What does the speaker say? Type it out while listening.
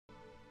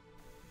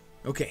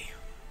Okay,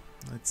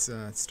 let's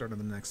start on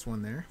the next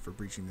one there for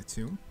breaching the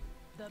tomb.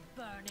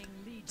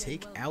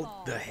 Take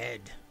out the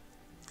head.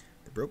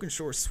 The broken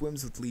shore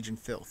swims with legion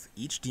filth,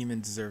 each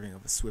demon deserving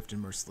of a swift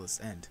and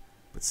merciless end,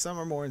 but some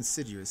are more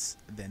insidious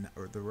than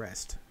the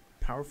rest.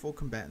 Powerful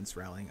combatants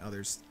rallying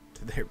others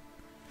to their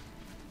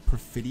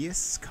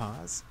perfidious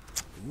cause.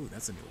 Ooh,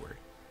 that's a new word.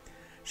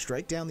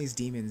 Strike down these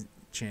demon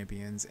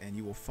champions, and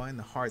you will find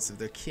the hearts of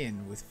their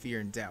kin with fear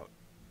and doubt.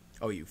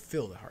 Oh, you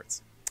fill the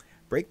hearts.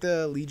 Break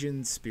the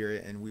Legion's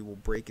spirit, and we will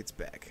break its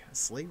back.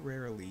 Slay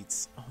rare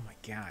elites. Oh my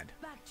god.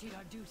 Back to your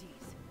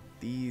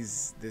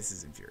duties. This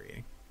is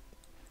infuriating.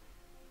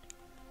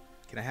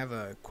 Can I have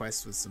a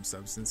quest with some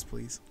substance,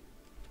 please?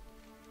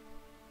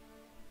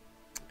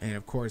 And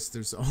of course,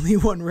 there's only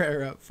one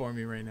rare up for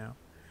me right now.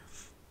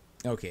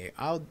 Okay,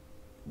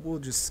 we'll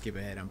just skip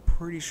ahead. I'm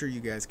pretty sure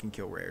you guys can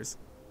kill rares.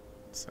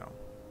 So.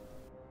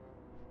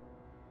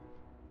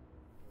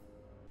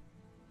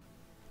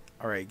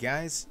 Alright,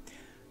 guys.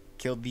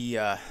 Killed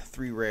the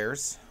 3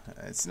 rares.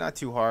 It's not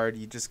too hard.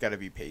 You just gotta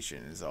be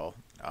patient is all.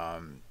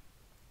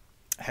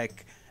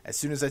 Heck, as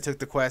soon as I took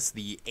the quest,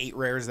 the 8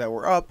 rares that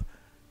were up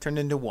turned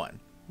into 1.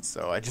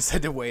 So I just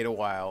had to wait a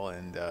while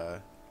and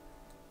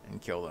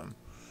kill them.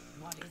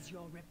 What is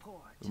your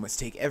report? We must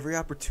take every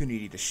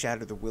opportunity to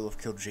shatter the will of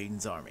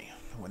Kil'jaeden's army.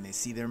 When they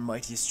see their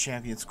mightiest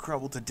champions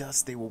crumble to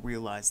dust, they will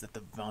realize that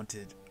the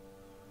vaunted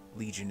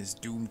Legion is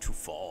doomed to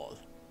fall.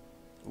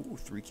 Ooh,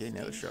 3k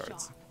nether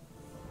shards.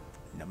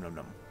 Num num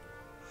num.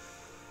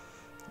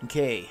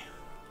 Okay,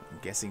 I'm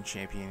guessing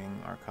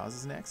championing our cause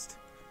is next.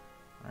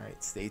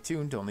 Alright, stay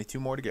tuned. Only 2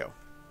 more to go.